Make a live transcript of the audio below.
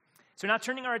So now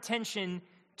turning our attention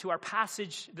to our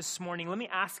passage this morning, let me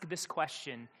ask this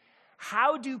question.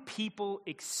 How do people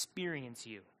experience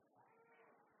you?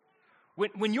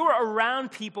 When you're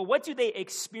around people, what do they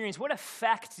experience? What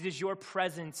effect does your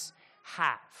presence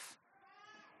have?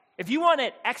 If you want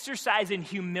to exercise in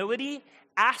humility,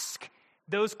 ask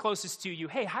those closest to you,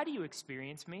 hey, how do you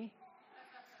experience me?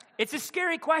 It's a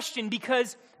scary question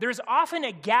because there's often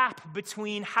a gap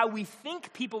between how we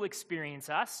think people experience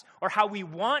us or how we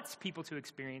want people to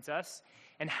experience us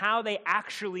and how they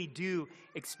actually do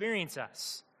experience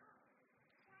us.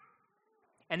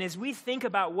 And as we think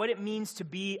about what it means to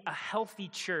be a healthy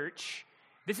church,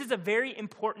 this is a very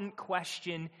important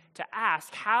question to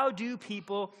ask. How do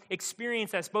people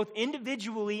experience us, both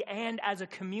individually and as a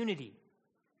community?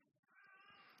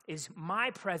 Is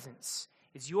my presence,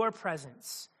 is your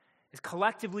presence, is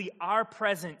collectively our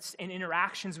presence in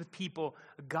interactions with people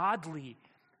godly,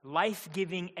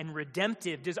 life-giving, and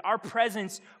redemptive? Does our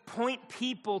presence point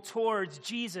people towards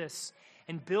Jesus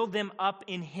and build them up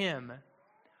in Him?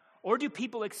 Or do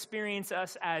people experience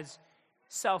us as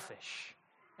selfish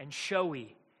and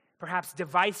showy, perhaps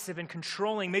divisive and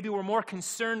controlling? Maybe we're more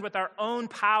concerned with our own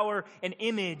power and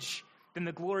image than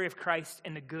the glory of Christ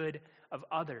and the good of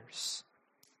others.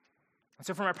 And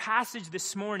so from our passage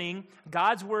this morning,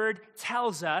 God's word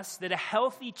tells us that a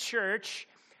healthy church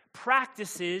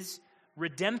practices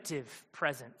redemptive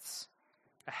presence.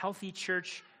 A healthy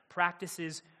church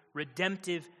practices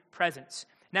redemptive presence.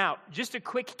 Now, just a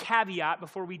quick caveat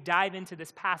before we dive into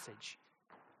this passage.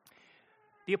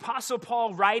 The Apostle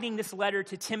Paul, writing this letter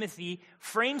to Timothy,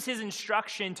 frames his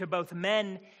instruction to both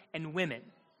men and women.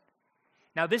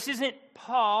 Now, this isn't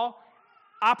Paul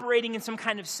operating in some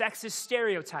kind of sexist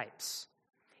stereotypes.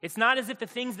 It's not as if the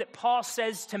things that Paul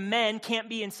says to men can't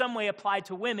be in some way applied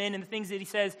to women, and the things that he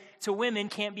says to women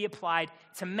can't be applied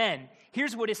to men.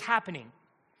 Here's what is happening.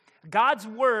 God's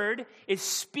word is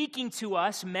speaking to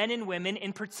us, men and women,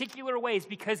 in particular ways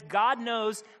because God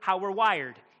knows how we're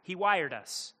wired. He wired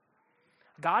us.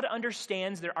 God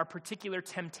understands there are particular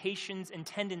temptations and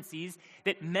tendencies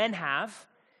that men have,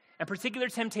 and particular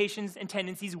temptations and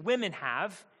tendencies women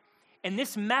have, and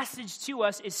this message to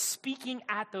us is speaking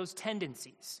at those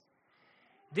tendencies.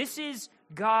 This is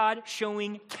God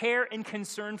showing care and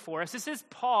concern for us. This is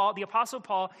Paul, the Apostle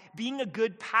Paul, being a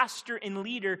good pastor and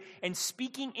leader and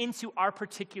speaking into our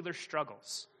particular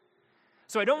struggles.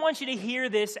 So I don't want you to hear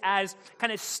this as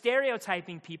kind of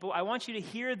stereotyping people. I want you to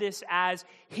hear this as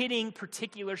hitting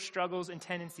particular struggles and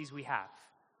tendencies we have.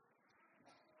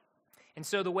 And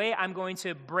so the way I'm going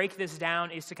to break this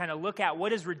down is to kind of look at what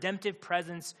does redemptive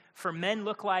presence for men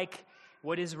look like?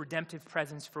 What does redemptive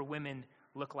presence for women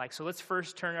look like? So let's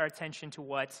first turn our attention to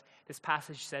what this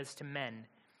passage says to men.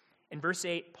 In verse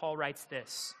 8, Paul writes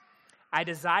this, I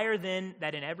desire then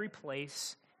that in every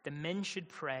place the men should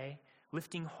pray,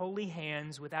 lifting holy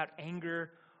hands without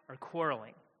anger or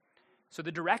quarreling. So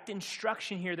the direct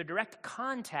instruction here, the direct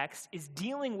context is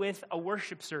dealing with a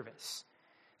worship service.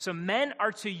 So men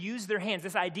are to use their hands.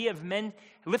 This idea of men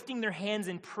lifting their hands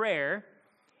in prayer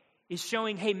is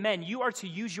showing, hey, men, you are to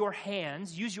use your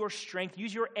hands, use your strength,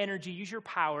 use your energy, use your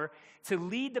power to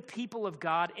lead the people of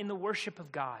God in the worship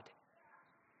of God.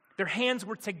 Their hands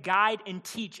were to guide and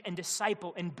teach and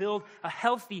disciple and build a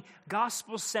healthy,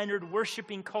 gospel-centered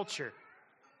worshiping culture.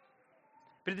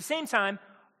 But at the same time,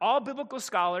 all biblical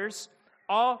scholars,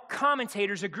 all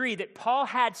commentators agree that Paul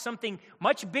had something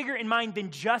much bigger in mind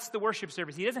than just the worship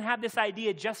service. He doesn't have this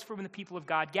idea just for when the people of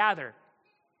God gather.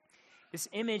 This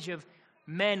image of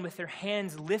men with their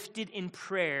hands lifted in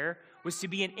prayer was to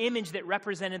be an image that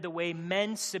represented the way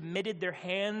men submitted their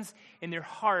hands and their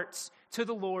hearts to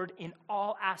the Lord in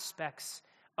all aspects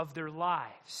of their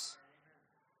lives.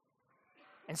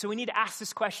 And so we need to ask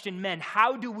this question, men,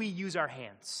 how do we use our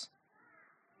hands?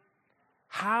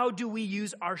 How do we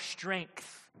use our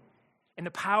strength and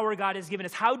the power God has given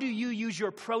us? How do you use your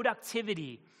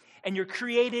productivity and your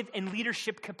creative and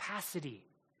leadership capacity?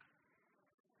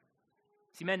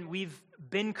 See, men, we've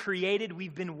been created,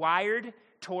 we've been wired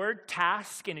toward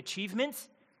task and achievement.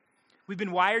 We've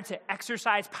been wired to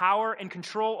exercise power and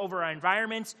control over our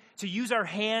environments, to use our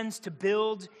hands to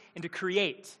build and to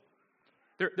create.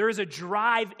 There is a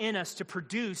drive in us to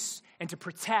produce and to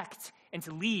protect and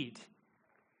to lead.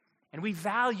 And we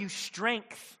value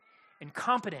strength and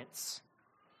competence.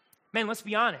 Man, let's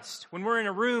be honest. When we're in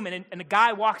a room and a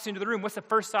guy walks into the room, what's the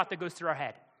first thought that goes through our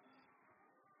head?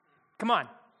 Come on,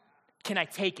 can I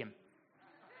take him?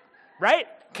 Right?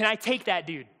 Can I take that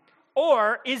dude?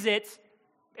 Or is it,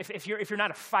 if you're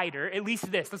not a fighter, at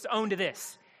least this, let's own to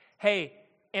this. Hey,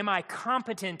 am I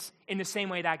competent in the same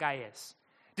way that guy is?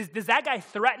 Does that guy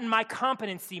threaten my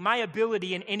competency, my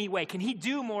ability in any way? Can he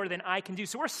do more than I can do?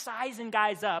 So we're sizing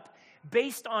guys up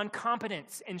based on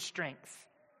competence and strength.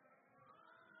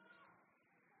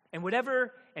 And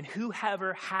whatever and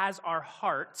whoever has our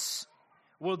hearts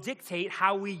will dictate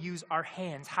how we use our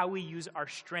hands, how we use our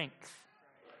strength.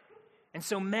 And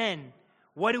so men,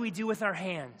 what do we do with our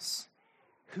hands?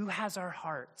 Who has our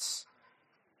hearts?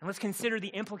 And let's consider the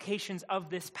implications of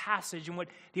this passage and what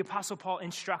the Apostle Paul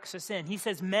instructs us in. He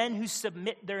says, men who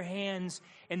submit their hands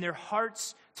and their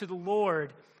hearts to the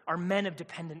Lord are men of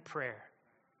dependent prayer.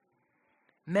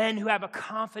 Men who have a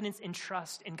confidence and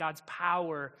trust in God's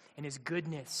power and his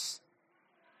goodness.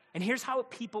 And here's how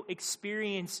people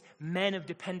experience men of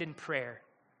dependent prayer.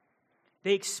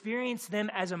 They experience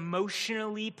them as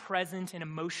emotionally present and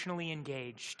emotionally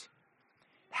engaged,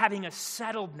 having a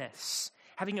settledness,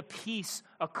 having a peace,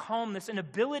 a calmness, an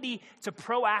ability to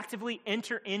proactively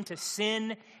enter into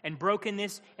sin and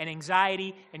brokenness and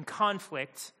anxiety and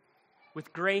conflict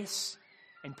with grace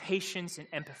and patience and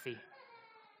empathy.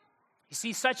 You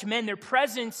see, such men, their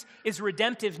presence is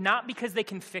redemptive not because they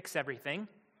can fix everything,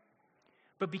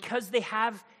 but because they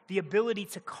have the ability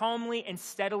to calmly and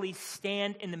steadily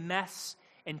stand in the mess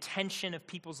and tension of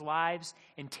people's lives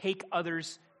and take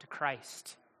others to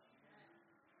Christ.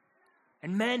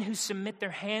 And men who submit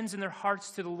their hands and their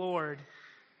hearts to the Lord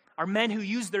are men who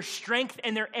use their strength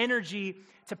and their energy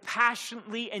to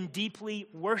passionately and deeply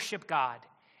worship God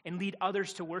and lead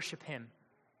others to worship him.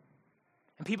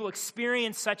 And people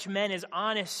experience such men as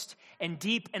honest and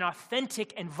deep and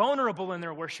authentic and vulnerable in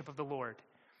their worship of the Lord.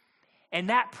 And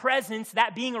that presence,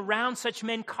 that being around such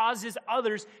men, causes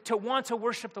others to want to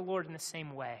worship the Lord in the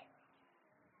same way.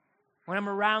 When I'm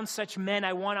around such men,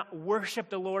 I want to worship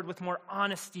the Lord with more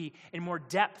honesty and more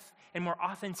depth and more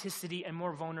authenticity and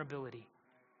more vulnerability.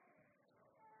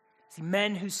 See,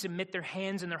 men who submit their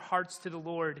hands and their hearts to the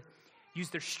Lord use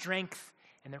their strength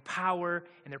and their power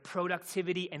and their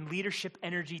productivity and leadership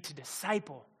energy to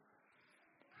disciple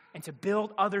and to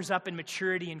build others up in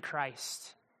maturity in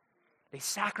Christ. They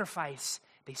sacrifice,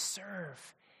 they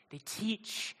serve, they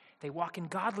teach, they walk in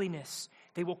godliness.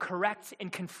 They will correct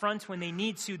and confront when they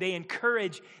need to. They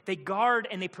encourage, they guard,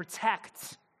 and they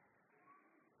protect.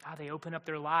 They open up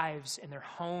their lives and their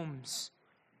homes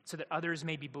so that others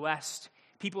may be blessed.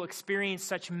 People experience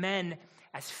such men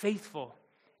as faithful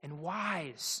and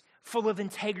wise, full of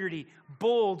integrity,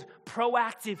 bold,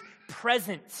 proactive,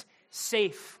 present,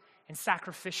 safe, and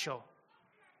sacrificial.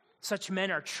 Such men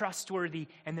are trustworthy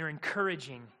and they're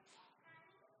encouraging.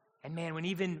 And man, when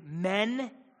even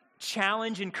men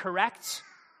challenge and correct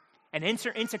and enter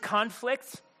into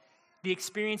conflict, the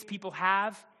experience people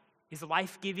have is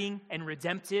life-giving and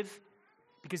redemptive,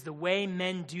 because the way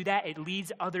men do that, it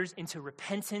leads others into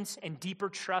repentance and deeper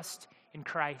trust in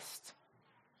Christ.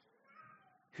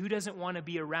 Who doesn't want to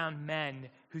be around men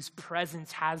whose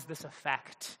presence has this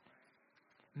effect?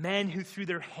 Men who through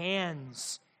their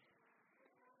hands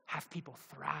have people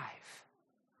thrive.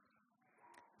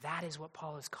 That is what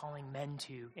Paul is calling men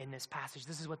to in this passage.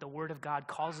 This is what the Word of God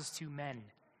calls us to, men.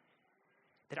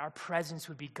 That our presence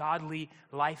would be godly,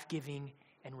 life-giving,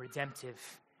 and redemptive.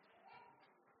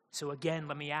 So again,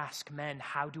 let me ask, men,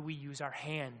 how do we use our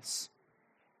hands?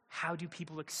 How do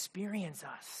people experience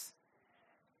us?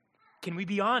 Can we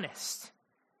be honest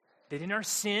that in our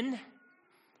sin,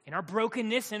 in our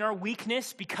brokenness, in our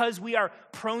weakness, because we are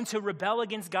prone to rebel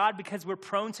against God, because we're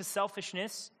prone to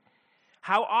selfishness,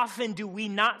 how often do we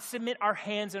not submit our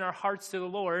hands and our hearts to the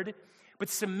Lord, but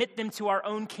submit them to our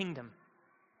own kingdom?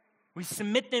 We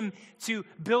submit them to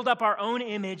build up our own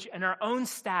image and our own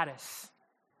status.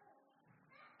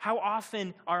 How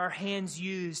often are our hands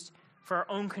used for our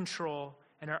own control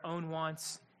and our own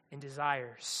wants and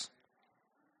desires?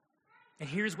 And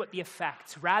here's what the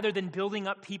effect. Rather than building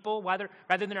up people, rather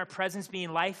than our presence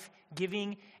being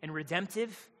life-giving and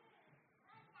redemptive,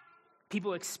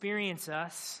 people experience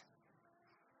us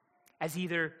as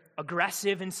either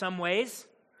aggressive in some ways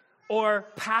or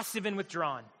passive and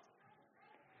withdrawn.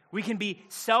 We can be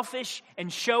selfish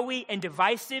and showy and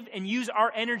divisive and use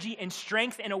our energy and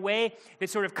strength in a way that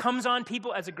sort of comes on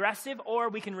people as aggressive, or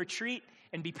we can retreat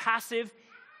and be passive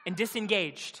and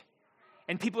disengaged.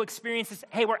 And people experience this,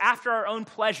 hey, we're after our own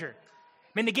pleasure. I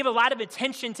mean, they give a lot of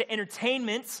attention to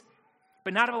entertainment,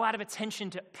 but not a lot of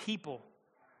attention to people.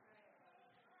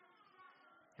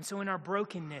 And so in our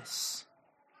brokenness,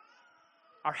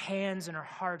 our hands and our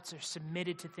hearts are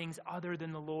submitted to things other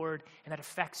than the Lord, and that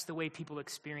affects the way people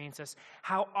experience us.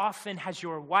 How often has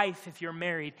your wife, if you're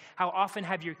married, how often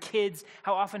have your kids,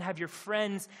 how often have your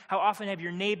friends, how often have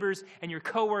your neighbors and your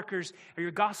coworkers or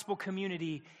your gospel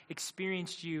community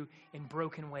experienced you in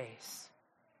broken ways?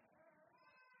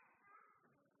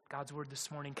 God's word this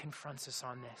morning confronts us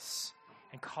on this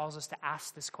and calls us to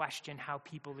ask this question, how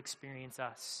people experience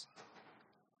us.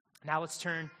 Now let's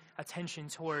turn attention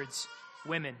towards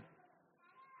women.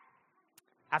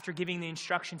 After giving the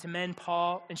instruction to men,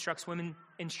 Paul instructs women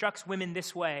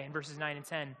this way in verses 9 and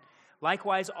 10.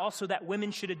 Likewise, also that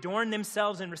women should adorn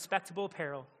themselves in respectable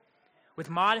apparel, with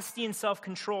modesty and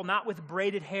self-control, not with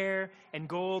braided hair and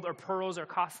gold or pearls or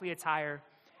costly attire,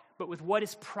 but with what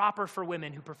is proper for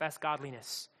women who profess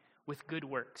godliness, with good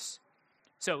works.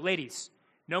 So, ladies,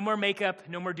 no more makeup,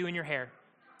 no more doing your hair.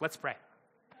 Let's pray.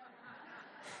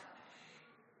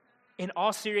 In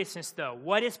all seriousness, though,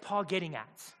 what is Paul getting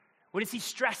at? What is he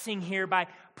stressing here by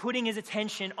putting his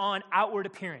attention on outward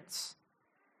appearance?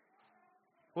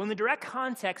 Well, in the direct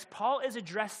context, Paul is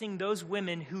addressing those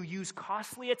women who use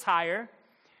costly attire,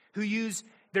 who use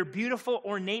their beautiful,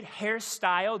 ornate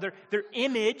hairstyle, their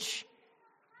image,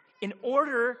 in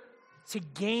order to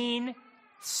gain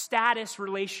status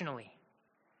relationally.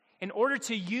 In order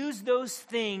to use those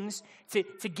things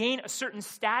to gain a certain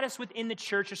status within the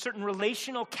church, a certain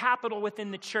relational capital within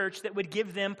the church that would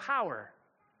give them power.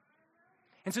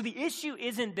 And so the issue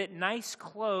isn't that nice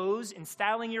clothes and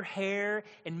styling your hair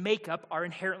and makeup are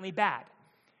inherently bad.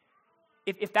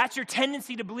 If that's your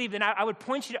tendency to believe, then I would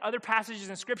point you to other passages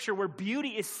in Scripture where beauty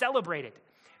is celebrated.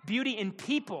 Beauty in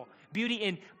people, beauty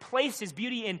in places,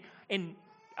 beauty in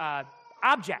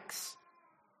objects.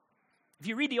 If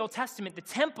you read the Old Testament, the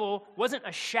temple wasn't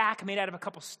a shack made out of a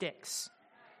couple sticks.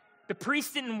 The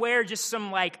priest didn't wear just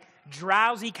some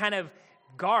drowsy kind of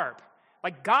garb.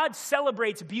 God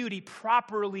celebrates beauty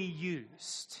properly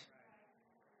used.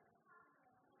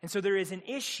 And so there is an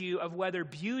issue of whether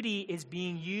beauty is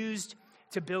being used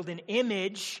to build an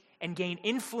image and gain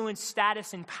influence,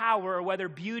 status, and power, or whether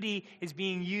beauty is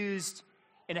being used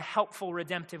in a helpful,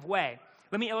 redemptive way.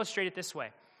 Let me illustrate it this way.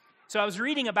 So I was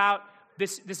reading about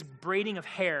this braiding of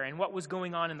hair and what was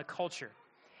going on in the culture,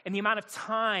 and the amount of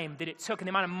time that it took and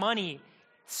the amount of money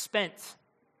spent.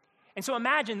 And so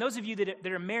imagine those of you that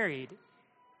are married,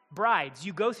 brides,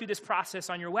 you go through this process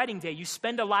on your wedding day. You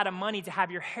spend a lot of money to have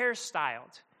your hair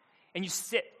styled, and you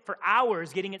sit for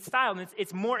hours getting it styled, and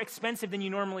it's more expensive than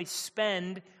you normally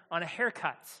spend on a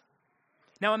haircut.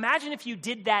 Now imagine if you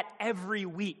did that every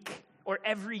week or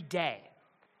every day.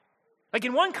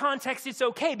 In one context, it's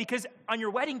okay because on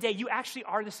your wedding day, you actually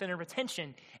are the center of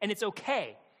attention, and it's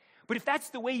okay. But if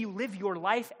that's the way you live your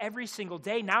life every single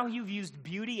day, now you've used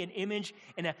beauty and image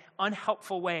in an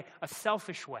unhelpful way, a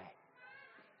selfish way.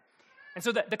 And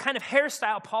so the kind of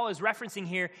hairstyle Paul is referencing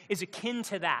here is akin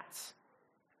to that.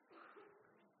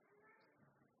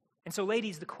 And so,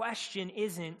 ladies, the question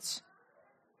isn't,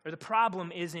 or the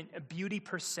problem isn't a beauty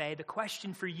per se. The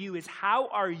question for you is, how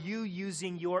are you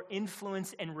using your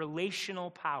influence and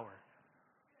relational power?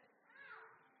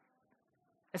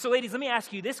 And so, ladies, let me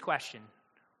ask you this question.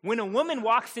 When a woman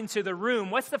walks into the room,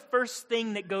 what's the first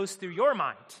thing that goes through your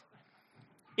mind?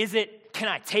 Is it, can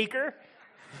I take her?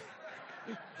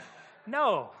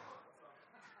 No.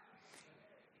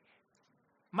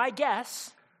 My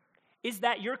guess is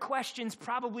that your questions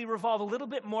probably revolve a little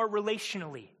bit more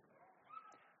relationally.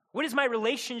 What is my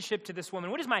relationship to this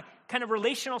woman? What is my kind of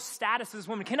relational status to this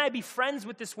woman? Can I be friends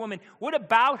with this woman? What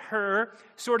about her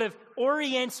sort of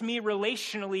orients me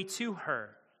relationally to her?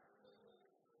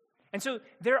 And so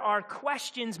there are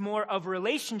questions more of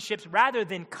relationships rather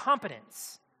than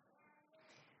competence.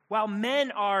 While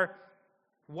men are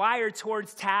wired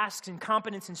towards tasks and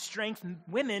competence and strength,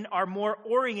 women are more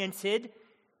oriented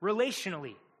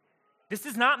relationally. This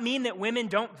does not mean that women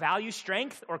don't value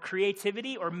strength or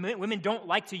creativity or women don't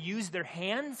like to use their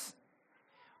hands,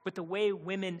 but the way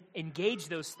women engage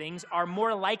those things are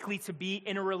more likely to be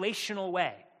in a relational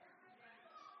way.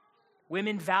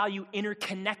 Women value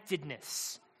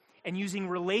interconnectedness and using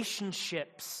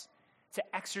relationships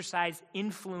to exercise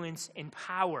influence and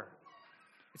power.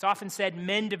 It's often said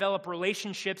men develop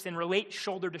relationships and relate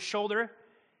shoulder to shoulder,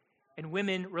 and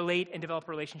women relate and develop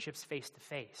relationships face to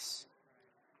face.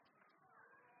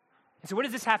 And so what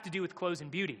does this have to do with clothes and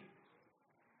beauty?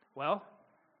 Well,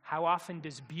 how often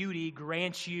does beauty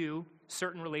grant you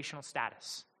certain relational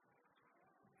status?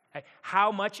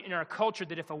 How much in our culture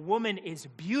that if a woman is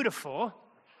beautiful,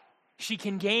 she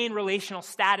can gain relational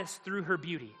status through her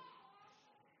beauty?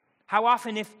 How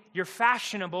often, if you're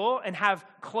fashionable and have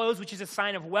clothes, which is a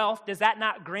sign of wealth, does that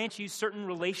not grant you certain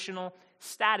relational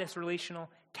status,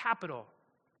 relational capital?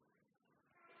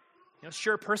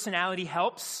 Sure, personality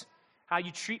helps. How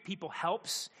you treat people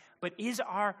helps. But is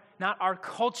not our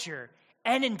culture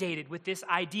inundated with this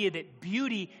idea that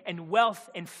beauty and wealth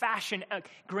and fashion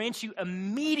grants you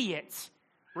immediate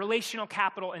relational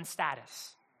capital and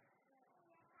status?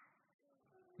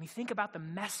 I mean, think about the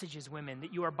messages, women,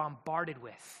 that you are bombarded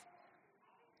with.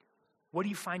 What do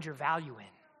you find your value in?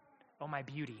 Oh, my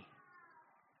beauty.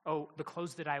 Oh, the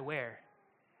clothes that I wear.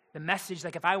 The message,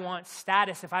 like if I want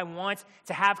status, if I want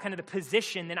to have kind of the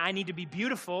position, then I need to be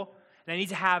beautiful and I need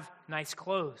to have nice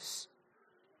clothes.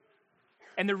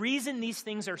 And the reason these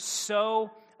things are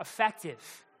so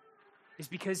effective is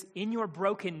because in your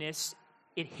brokenness,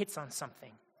 it hits on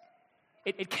something.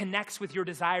 It connects with your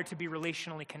desire to be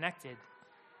relationally connected.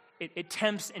 It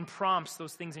tempts and prompts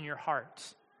those things in your heart.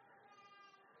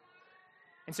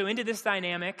 And so into this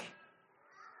dynamic,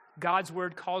 God's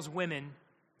word calls women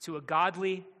to a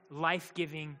godly,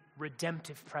 life-giving,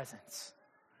 redemptive presence.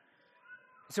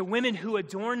 So women who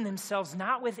adorn themselves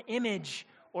not with image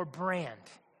or brand,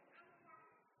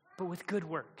 but with good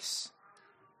works.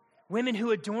 Women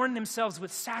who adorn themselves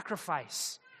with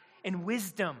sacrifice and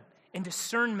wisdom and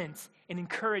discernment and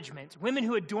encouragement. Women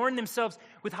who adorn themselves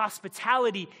with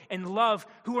hospitality and love,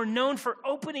 who are known for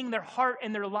opening their heart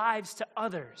and their lives to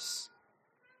others.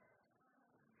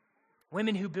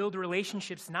 Women who build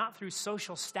relationships not through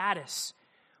social status,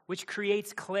 which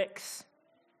creates cliques,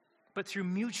 but through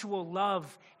mutual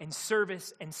love and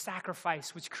service and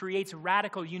sacrifice, which creates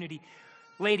radical unity.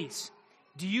 Ladies,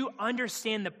 do you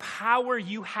understand the power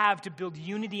you have to build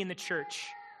unity in the church?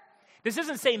 This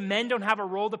doesn't say men don't have a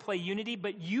role to play unity,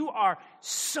 but you are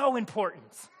so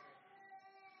important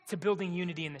to building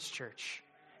unity in this church.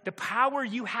 The power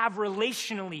you have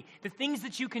relationally, the things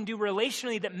that you can do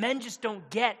relationally that men just don't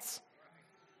get,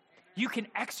 you can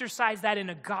exercise that in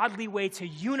a godly way to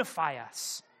unify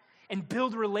us and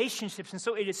build relationships. And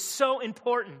so it is so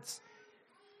important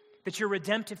that your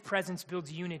redemptive presence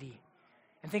builds unity.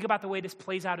 And think about the way this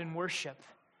plays out in worship.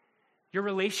 Your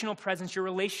relational presence, your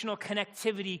relational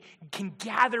connectivity can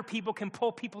gather people, can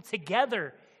pull people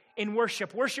together in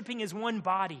worship. Worshiping is one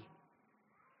body.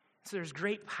 So there's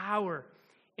great power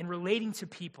in relating to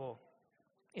people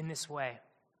in this way.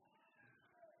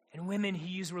 And women who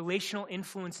use relational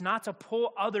influence not to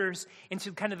pull others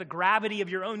into kind of the gravity of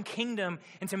your own kingdom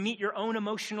and to meet your own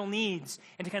emotional needs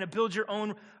and to kind of build your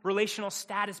own relational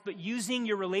status, but using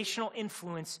your relational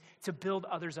influence to build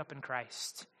others up in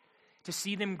Christ, to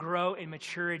see them grow in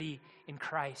maturity in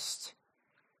Christ.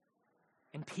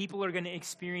 And people are going to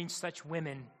experience such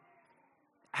women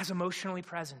as emotionally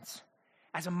present,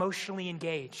 as emotionally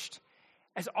engaged,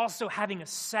 as also having a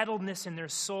settledness in their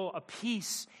soul, a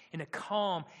peace and a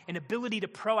calm, an ability to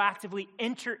proactively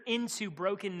enter into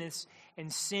brokenness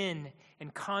and sin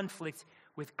and conflict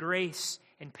with grace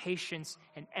and patience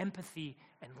and empathy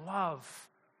and love.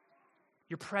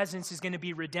 Your presence is going to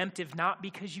be redemptive, not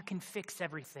because you can fix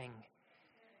everything,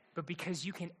 but because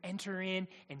you can enter in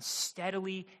and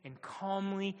steadily and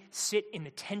calmly sit in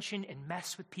the tension and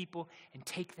mess with people and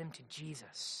take them to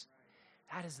Jesus.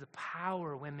 That is the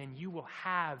power, women, you will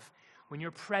have when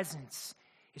your presence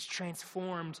is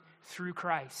transformed through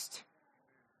Christ.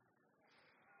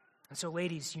 And so,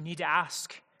 ladies, you need to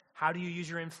ask, how do you use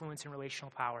your influence and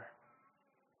relational power?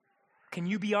 Can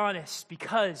you be honest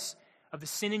because of the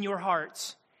sin in your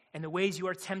heart and the ways you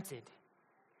are tempted?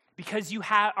 Because you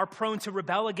are prone to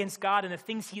rebel against God and the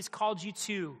things He has called you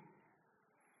to?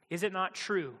 Is it not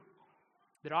true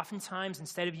that oftentimes,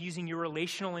 instead of using your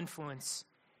relational influence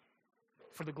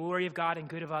for the glory of God and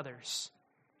good of others,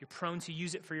 you're prone to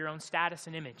use it for your own status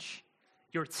and image?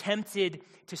 You're tempted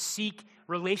to seek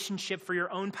relationship for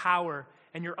your own power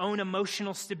and your own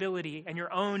emotional stability and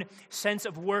your own sense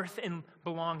of worth and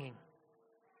belonging.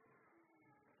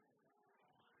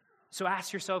 So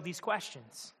ask yourself these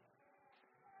questions.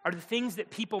 Are the things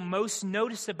that people most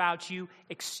notice about you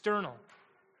external?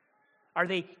 Are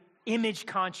they image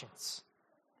conscious?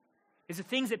 Is the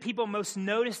things that people most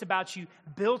notice about you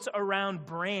built around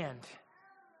brand?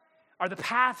 Are the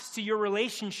paths to your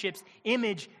relationships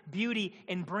image, beauty,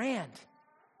 and brand?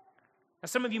 Now,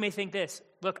 some of you may think this,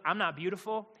 look, I'm not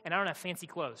beautiful and I don't have fancy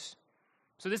clothes,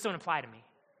 so this don't apply to me.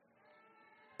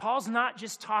 Paul's not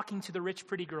just talking to the rich,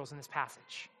 pretty girls in this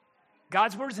passage.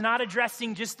 God's word is not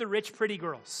addressing just the rich, pretty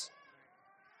girls.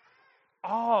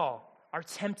 All are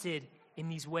tempted in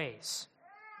these ways.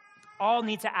 All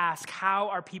need to ask, how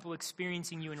are people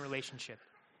experiencing you in relationship?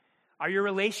 Are your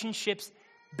relationships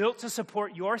built to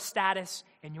support your status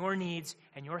and your needs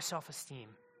and your self-esteem?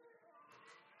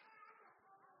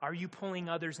 Are you pulling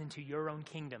others into your own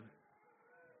kingdom?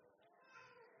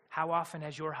 How often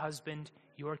has your husband,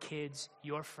 your kids,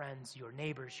 your friends, your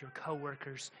neighbors, your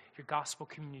coworkers, your gospel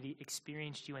community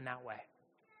experienced you in that way?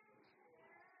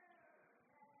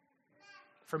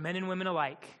 For men and women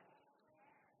alike,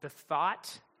 the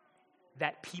thought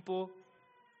that people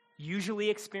usually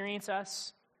experience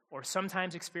us or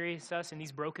sometimes experience us in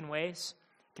these broken ways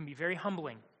can be very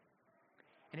humbling,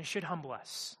 and it should humble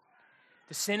us.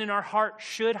 The sin in our heart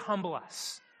should humble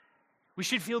us. We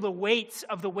should feel the weight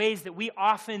of the ways that we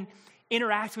often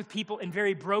interact with people in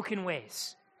very broken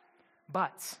ways.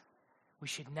 But we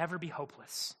should never be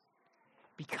hopeless.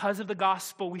 Because of the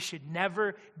gospel, we should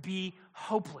never be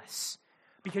hopeless.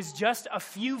 Because just a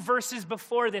few verses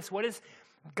before this, what does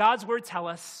God's word tell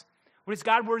us? What does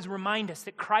God's words remind us?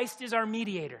 That Christ is our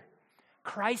mediator.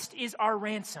 Christ is our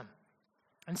ransom.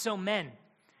 And so, men,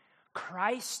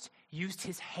 Christ used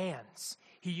his hands.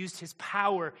 He used his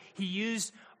power. He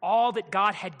used all that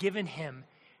God had given him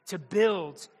to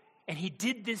build, and he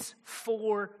did this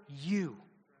for you.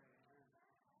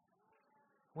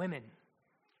 Women,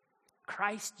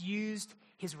 Christ used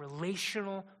his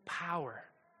relational power,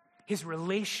 his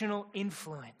relational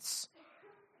influence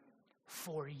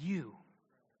for you.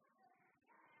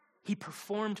 He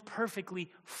performed perfectly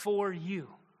for you.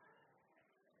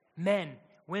 Men,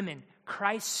 women,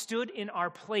 Christ stood in our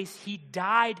place. He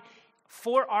died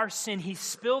for our sin. He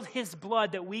spilled his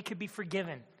blood that we could be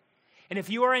forgiven. And if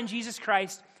you are in Jesus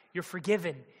Christ, you're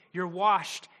forgiven, you're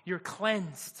washed, you're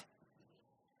cleansed.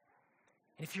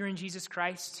 And if you're in Jesus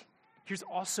Christ, here's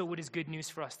also what is good news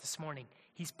for us this morning.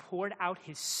 He's poured out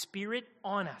his Spirit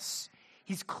on us.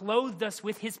 He's clothed us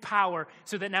with his power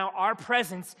so that now our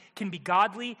presence can be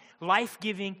godly,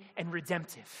 life-giving, and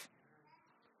redemptive.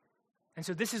 And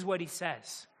so this is what he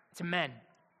says to men.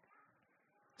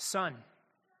 Son,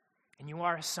 and you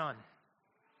are a son,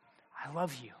 I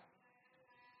love you.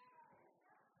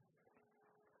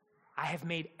 I have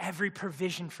made every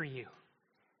provision for you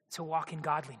to walk in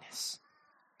godliness.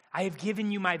 I have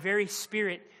given you my very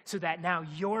Spirit so that now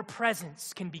your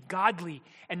presence can be godly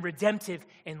and redemptive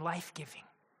and life-giving.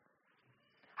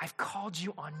 I've called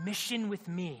you on mission with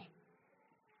me.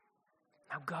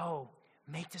 Now go,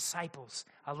 make disciples.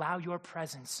 Allow your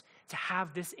presence to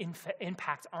have this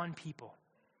impact on people.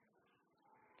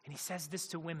 And he says this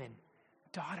to women,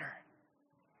 daughter,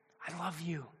 I love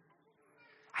you.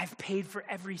 I've paid for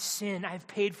every sin. I've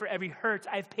paid for every hurt.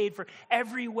 I've paid for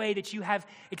every way that you have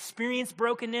experienced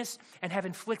brokenness and have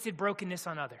inflicted brokenness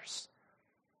on others.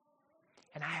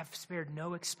 And I have spared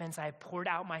no expense. I have poured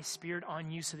out my Spirit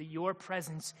on you so that your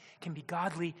presence can be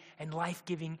godly and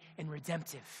life-giving and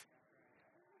redemptive.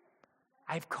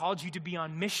 I've called you to be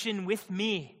on mission with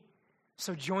me,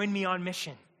 so join me on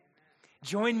mission.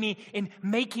 Join me in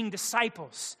making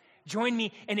disciples. Join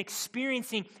me in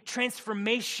experiencing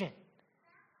transformation.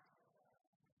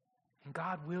 And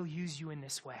God will use you in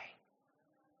this way.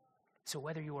 So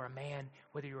whether you are a man,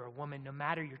 whether you're a woman, no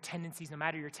matter your tendencies, no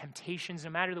matter your temptations, no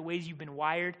matter the ways you've been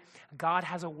wired, God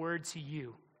has a word to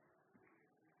you.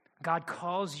 God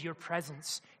calls your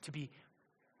presence to be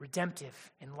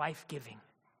redemptive and life-giving.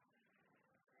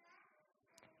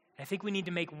 I think we need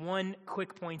to make one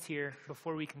quick point here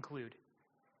before we conclude.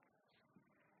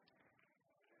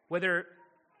 Whether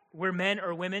we're men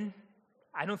or women,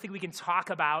 I don't think we can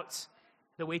talk about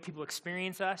the way people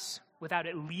experience us without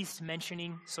at least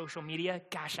mentioning social media.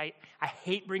 Gosh, I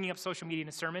hate bringing up social media in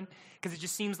a sermon because it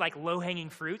just seems like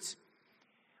low-hanging fruit.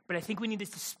 But I think we need to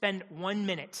spend 1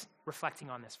 minute reflecting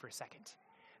on this for a second.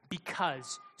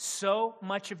 Because so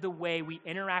much of the way we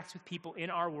interact with people in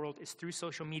our world is through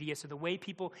social media. So the way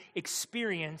people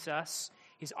experience us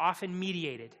is often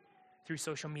mediated through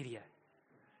social media.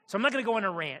 So I'm not going to go on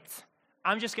a rant.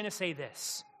 I'm just going to say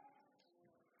this.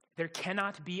 There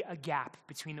cannot be a gap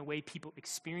between the way people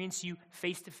experience you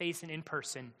face-to-face and in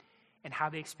person and how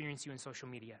they experience you in social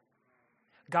media.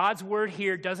 God's word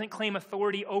here doesn't claim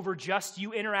authority over just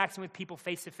you interacting with people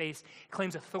face-to-face. It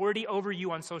claims authority over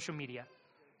you on social media.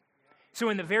 So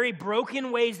in the very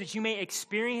broken ways that you may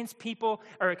experience people,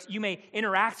 or you may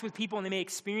interact with people and they may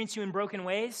experience you in broken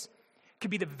ways, could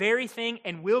be the very thing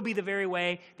and will be the very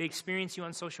way they experience you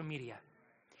on social media.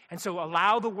 And so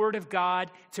allow the Word of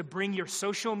God to bring your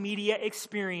social media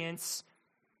experience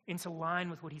into line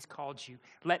with what He's called you.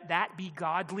 Let that be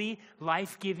godly,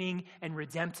 life-giving, and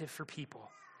redemptive for people.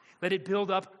 Let it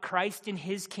build up Christ in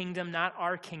His kingdom, not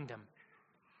our kingdom.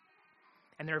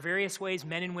 And there are various ways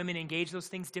men and women engage those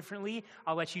things differently.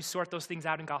 I'll let you sort those things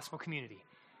out in gospel community.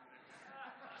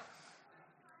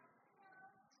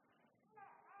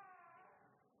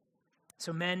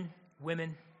 So men,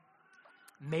 women,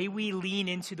 may we lean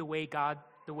into the ways God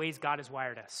has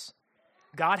wired us.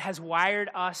 God has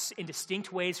wired us in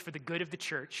distinct ways for the good of the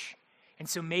church, and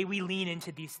so may we lean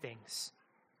into these things.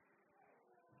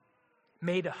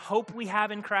 May the hope we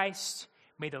have in Christ,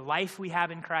 may the life we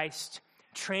have in Christ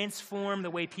transform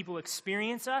the way people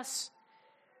experience us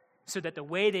so that the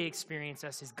way they experience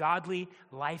us is godly,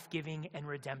 life-giving, and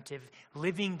redemptive,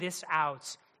 living this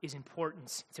out is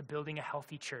important to building a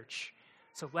healthy church.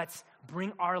 So let's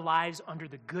bring our lives under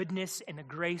the goodness and the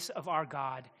grace of our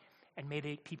God, and may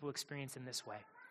the people experience in this way.